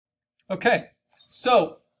Okay,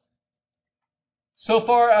 so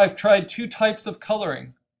far I've tried two types of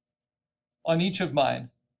coloring on each of mine.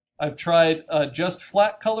 I've tried just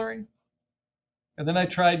flat coloring, and then I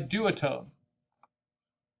tried duotone.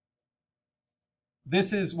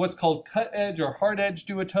 This is what's called cut edge or hard edge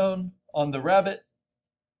duotone on the rabbit,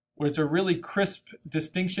 where it's a really crisp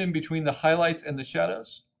distinction between the highlights and the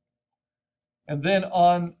shadows. And then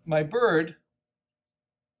on my bird,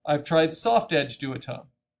 I've tried soft edge duotone.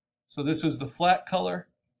 So this was the flat color,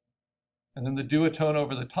 and then the duotone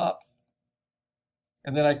over the top.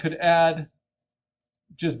 And then I could add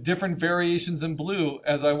just different variations in blue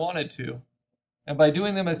as I wanted to. And by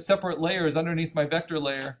doing them as separate layers underneath my vector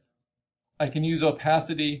layer, I can use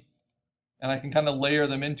opacity and I can kind of layer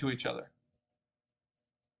them into each other.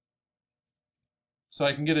 So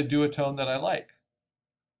I can get a duotone that I like.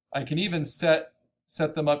 I can even set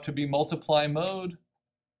them up to be multiply mode,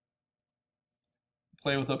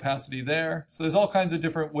 play with opacity there. So there's all kinds of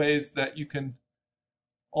different ways that you can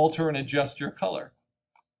alter and adjust your color.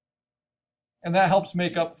 And that helps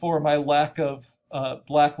make up for my lack of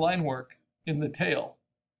black line work in the tail.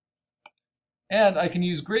 And I can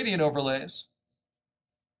use gradient overlays,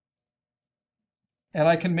 and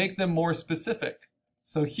I can make them more specific.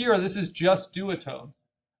 So here, this is just duotone,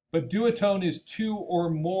 but duotone is two or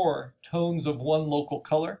more tones of one local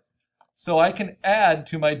color. So I can add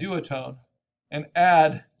to my duotone and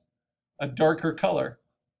add a darker color,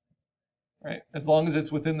 right? As long as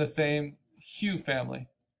it's within the same hue family.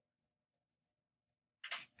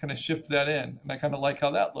 Kind of shift that in, and I kind of like how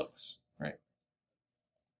that looks, right?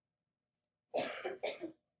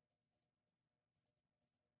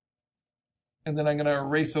 And then I'm going to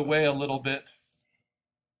erase away a little bit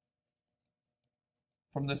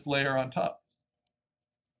from this layer on top.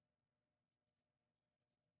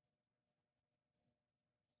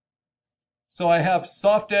 So I have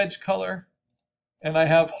soft edge color and I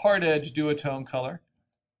have hard edge duotone color,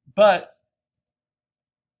 but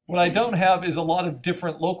what I don't have is a lot of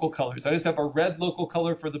different local colors. I just have a red local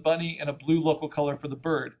color for the bunny and a blue local color for the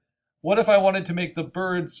bird. What if I wanted to make the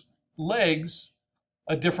bird's legs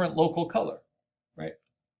a different local color, right?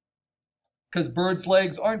 Because birds'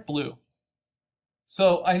 legs aren't blue.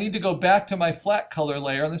 So I need to go back to my flat color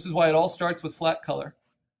layer, and this is why it all starts with flat color.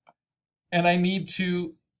 And I need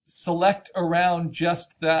to select around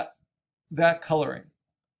just that coloring.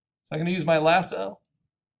 So I'm going to use my lasso.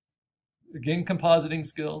 Again, compositing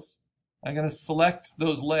skills. I'm going to select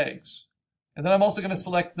those legs. And then I'm also going to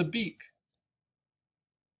select the beak.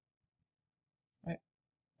 Right?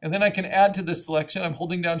 And then I can add to this selection. I'm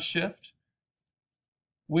holding down Shift.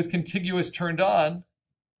 With contiguous turned on,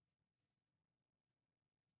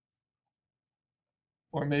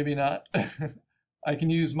 or maybe not, I can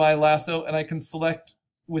use my lasso and I can select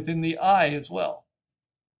within the eye as well.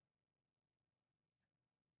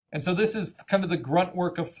 And so this is kind of the grunt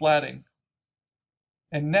work of flatting.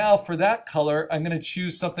 And now for that color, I'm going to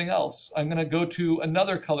choose something else. I'm going to go to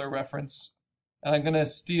another color reference, and I'm going to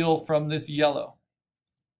steal from this yellow.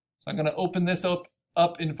 So I'm going to open this up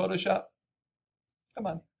in Photoshop. Come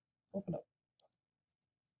on, open up.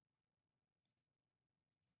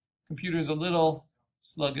 Computer's a little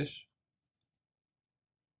sluggish.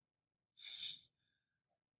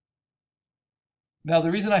 Now the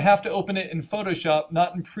reason I have to open it in Photoshop,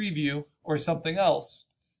 not in Preview or something else,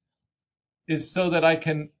 is so that I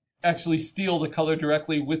can actually steal the color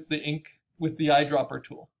directly with the ink, with the eyedropper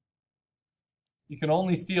tool. You can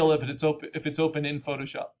only steal if it's open in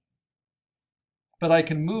Photoshop. But I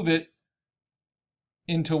can move it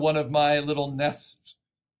into one of my little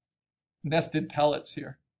nested palettes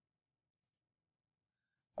here.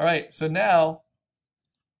 All right, so now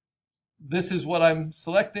this is what I'm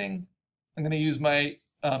selecting. I'm going to use my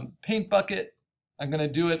paint bucket. I'm going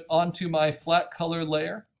to do it onto my flat color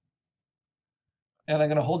layer. And I'm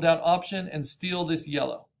going to hold down Option and steal this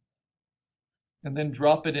yellow. And then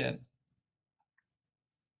drop it in.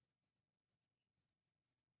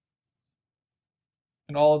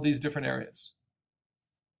 In all of these different areas.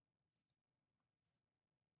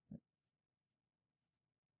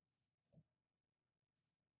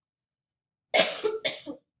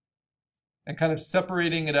 And kind of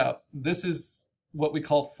separating it out. This is what we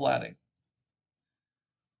call flatting.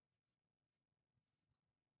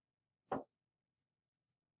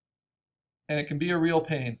 And it can be a real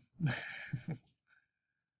pain.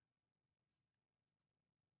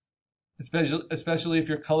 Especially if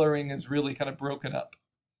your coloring is really kind of broken up.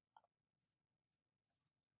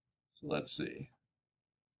 So let's see.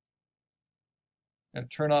 I'm going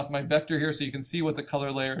to turn off my vector here so you can see what the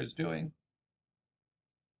color layer is doing.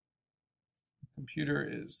 The computer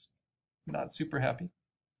is not super happy.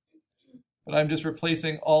 But I'm just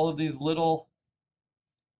replacing all of these little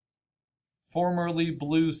formerly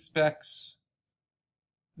blue specks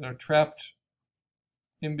that are trapped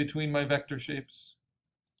in between my vector shapes.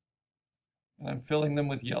 And I'm filling them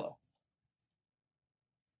with yellow.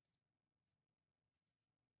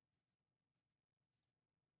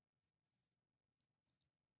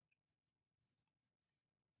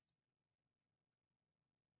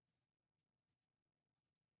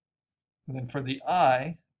 And then for the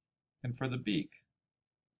eye and for the beak,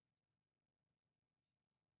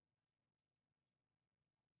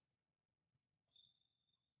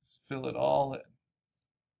 just fill it all in.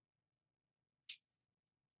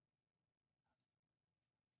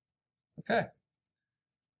 Okay.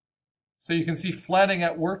 So you can see flatting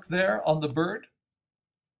at work there on the bird.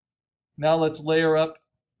 Now let's layer up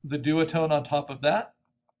the duotone on top of that.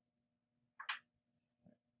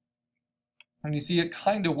 And you see it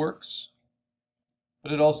kind of works,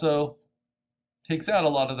 but it also takes out a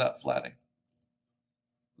lot of that flatting.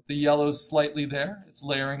 The yellow's slightly there, it's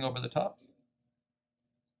layering over the top.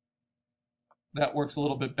 That works a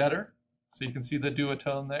little bit better, so you can see the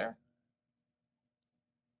duotone there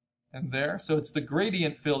and there. So it's the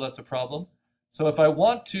gradient fill that's a problem. So if I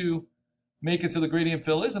want to make it so the gradient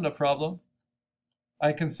fill isn't a problem,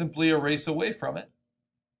 I can simply erase away from it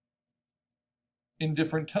in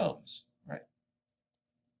different tones, right?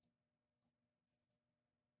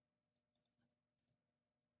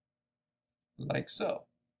 Like so.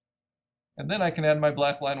 And then I can add my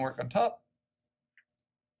black line work on top.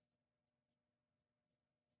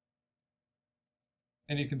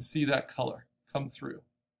 And you can see that color come through.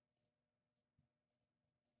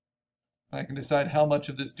 And I can decide how much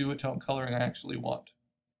of this duotone coloring I actually want.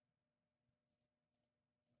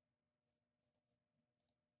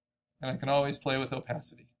 And I can always play with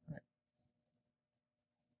opacity. Right?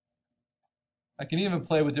 I can even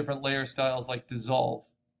play with different layer styles like dissolve,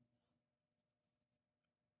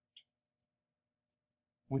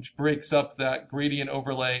 which breaks up that gradient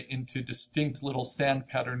overlay into distinct little sand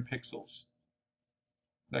pattern pixels.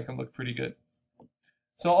 That can look pretty good.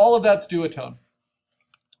 So all of that's duotone.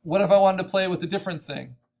 What if I wanted to play with a different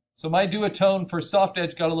thing? So my duotone for soft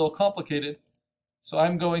edge got a little complicated. So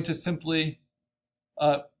I'm going to simply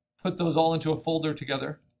put those all into a folder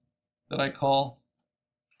together that I call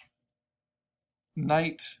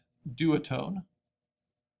Night Duotone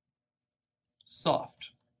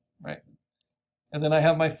Soft, right? And then I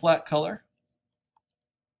have my flat color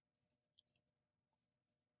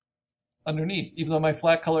underneath. Even though my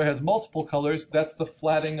flat color has multiple colors, that's the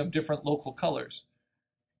flatting of different local colors.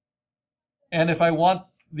 And if I want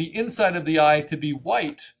the inside of the eye to be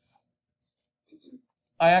white,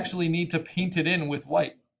 I actually need to paint it in with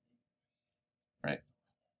white, right?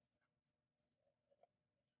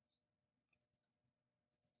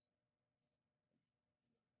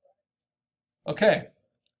 Okay,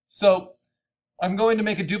 so I'm going to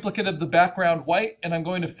make a duplicate of the background white, and I'm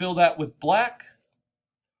going to fill that with black,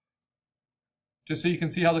 just so you can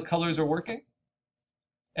see how the colors are working.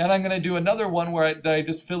 And I'm going to do another one where I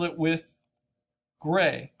just fill it with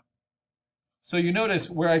gray. So you notice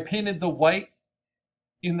where I painted the white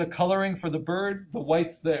in the coloring for the bird, the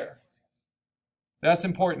white's there. That's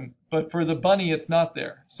important, but for the bunny, it's not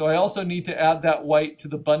there. So I also need to add that white to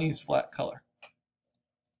the bunny's flat color.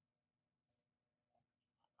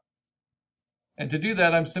 And to do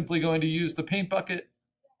that, I'm simply going to use the paint bucket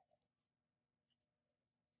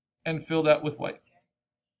and fill that with white.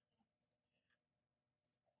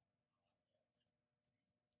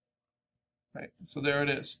 Right, so there it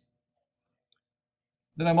is.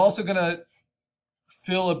 Then I'm also going to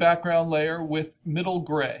fill a background layer with middle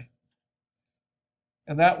gray.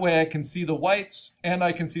 And that way I can see the whites and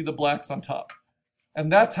I can see the blacks on top.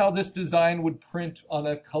 And that's how this design would print on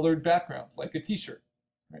a colored background, like a t-shirt.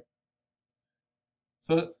 Right?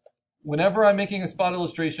 So whenever I'm making a spot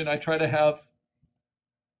illustration, I try to have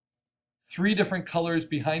 3 different colors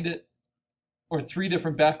behind it, or 3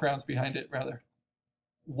 different backgrounds behind it, rather.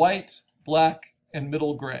 White, black, and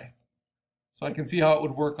middle gray. So I can see how it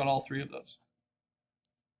would work on all 3 of those.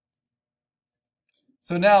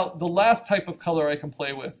 So now the last type of color I can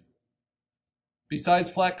play with, besides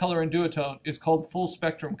flat color and duotone, is called full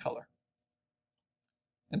spectrum color.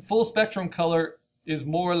 And full spectrum color is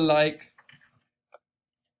more like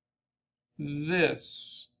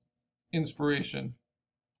this inspiration.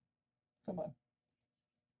 Come on.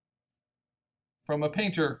 From a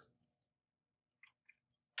painter.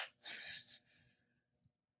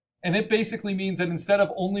 And it basically means that instead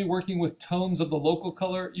of only working with tones of the local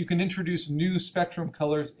color, you can introduce new spectrum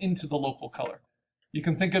colors into the local color. You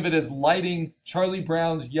can think of it as lighting Charlie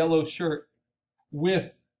Brown's yellow shirt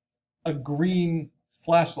with a green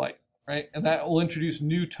flashlight, right? And that will introduce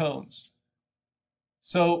new tones.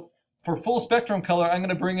 So for full spectrum color, I'm going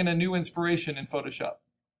to bring in a new inspiration in Photoshop.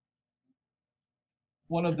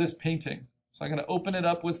 One of this painting. So I'm going to open it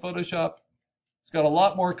up with Photoshop. It's got a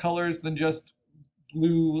lot more colors than just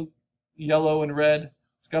blue, yellow, and red.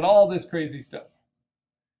 It's got all this crazy stuff.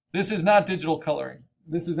 This is not digital coloring.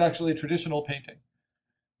 This is actually a traditional painting.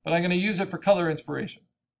 But I'm going to use it for color inspiration.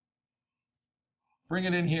 Bring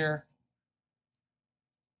it in here.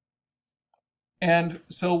 And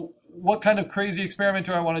so what kind of crazy experiment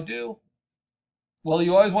do I want to do? Well,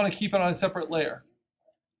 you always want to keep it on a separate layer.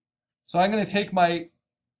 So I'm going to take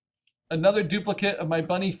another duplicate of my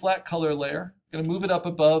bunny flat color layer. I'm going to move it up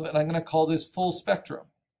above, and I'm going to call this full spectrum,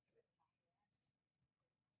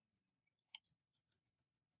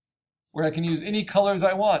 where I can use any colors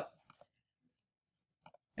I want.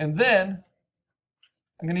 And then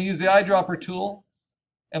I'm going to use the eyedropper tool,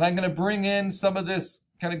 and I'm going to bring in some of this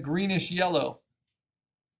kind of greenish yellow.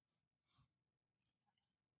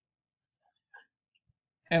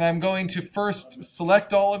 And I'm going to first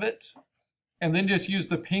select all of it, and then just use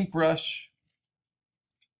the paintbrush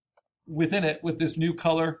within it with this new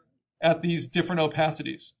color at these different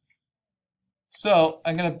opacities. So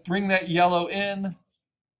I'm going to bring that yellow in.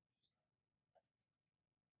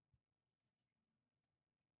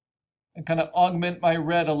 And kind of augment my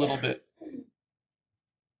red a little bit.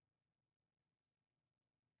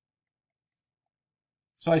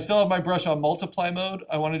 So I still have my brush on multiply mode.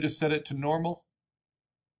 I want to just set it to normal.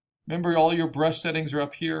 Remember, all your brush settings are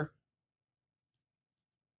up here.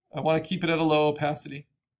 I want to keep it at a low opacity.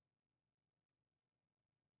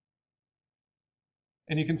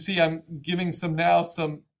 And you can see I'm giving some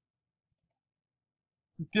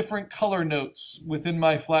different color notes within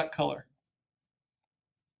my flat color.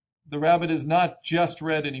 The rabbit is not just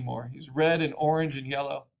red anymore. He's red and orange and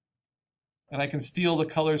yellow. And I can steal the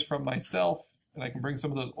colors from myself, and I can bring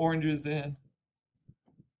some of those oranges in.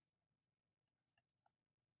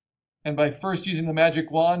 And by first using the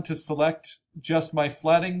magic wand to select just my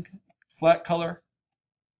flat color,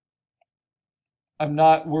 I'm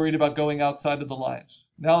not worried about going outside of the lines.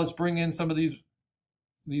 Now let's bring in some of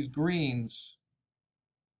these greens.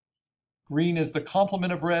 Green is the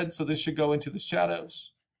complement of red, so this should go into the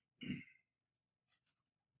shadows.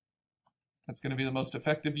 That's going to be the most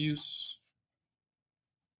effective use.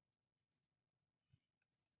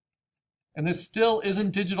 And this still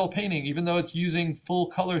isn't digital painting, even though it's using full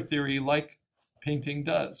color theory like painting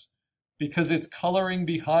does, because it's coloring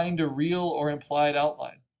behind a real or implied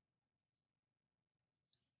outline.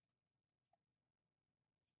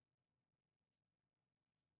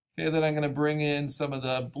 Okay, then I'm going to bring in some of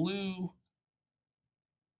the blue.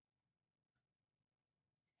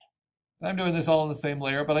 I'm doing this all in the same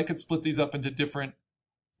layer, but I could split these up into different,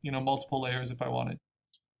 multiple layers if I wanted.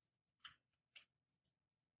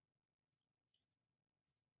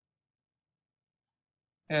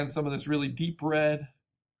 And some of this really deep red.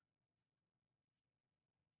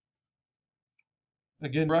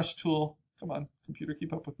 Again, brush tool. Come on, computer,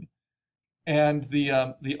 keep up with me. And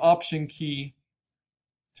the option key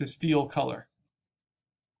to steal color.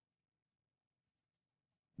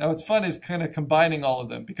 Now what's fun is kind of combining all of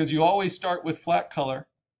them, because you always start with flat color.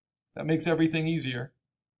 That makes everything easier.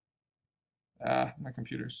 My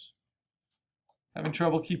computer's having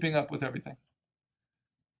trouble keeping up with everything.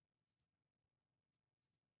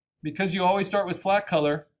 Because you always start with flat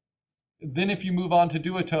color, then if you move on to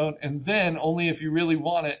duotone, and then only if you really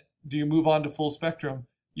want it, do you move on to full spectrum,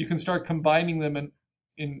 you can start combining them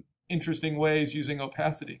in interesting ways using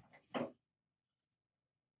opacity.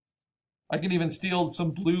 I can even steal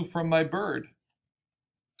some blue from my bird.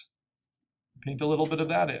 Paint a little bit of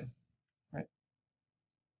that in, right?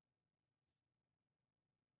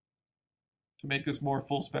 To make this more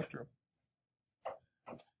full spectrum.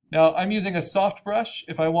 Now I'm using a soft brush.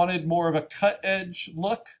 If I wanted more of a cut edge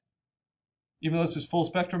look, even though this is full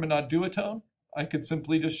spectrum and not duotone, I could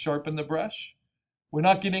simply just sharpen the brush. We're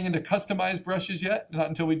not getting into customized brushes yet, not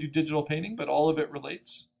until we do digital painting, but all of it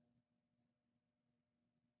relates.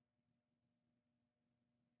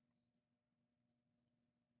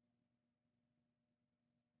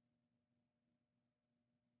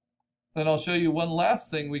 Then I'll show you one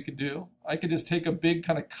last thing we could do. I could just take a big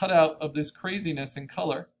kind of cutout of this craziness in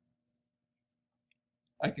color.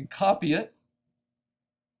 I can copy it.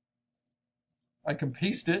 I can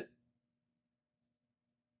paste it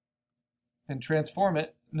and transform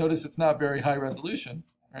it. Notice it's not very high resolution,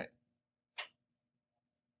 right?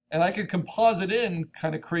 And I could composite in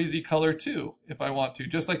kind of crazy color too, if I want to,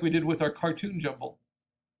 just like we did with our cartoon jumble.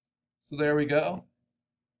 So there we go.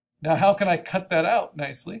 Now how can I cut that out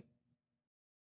nicely?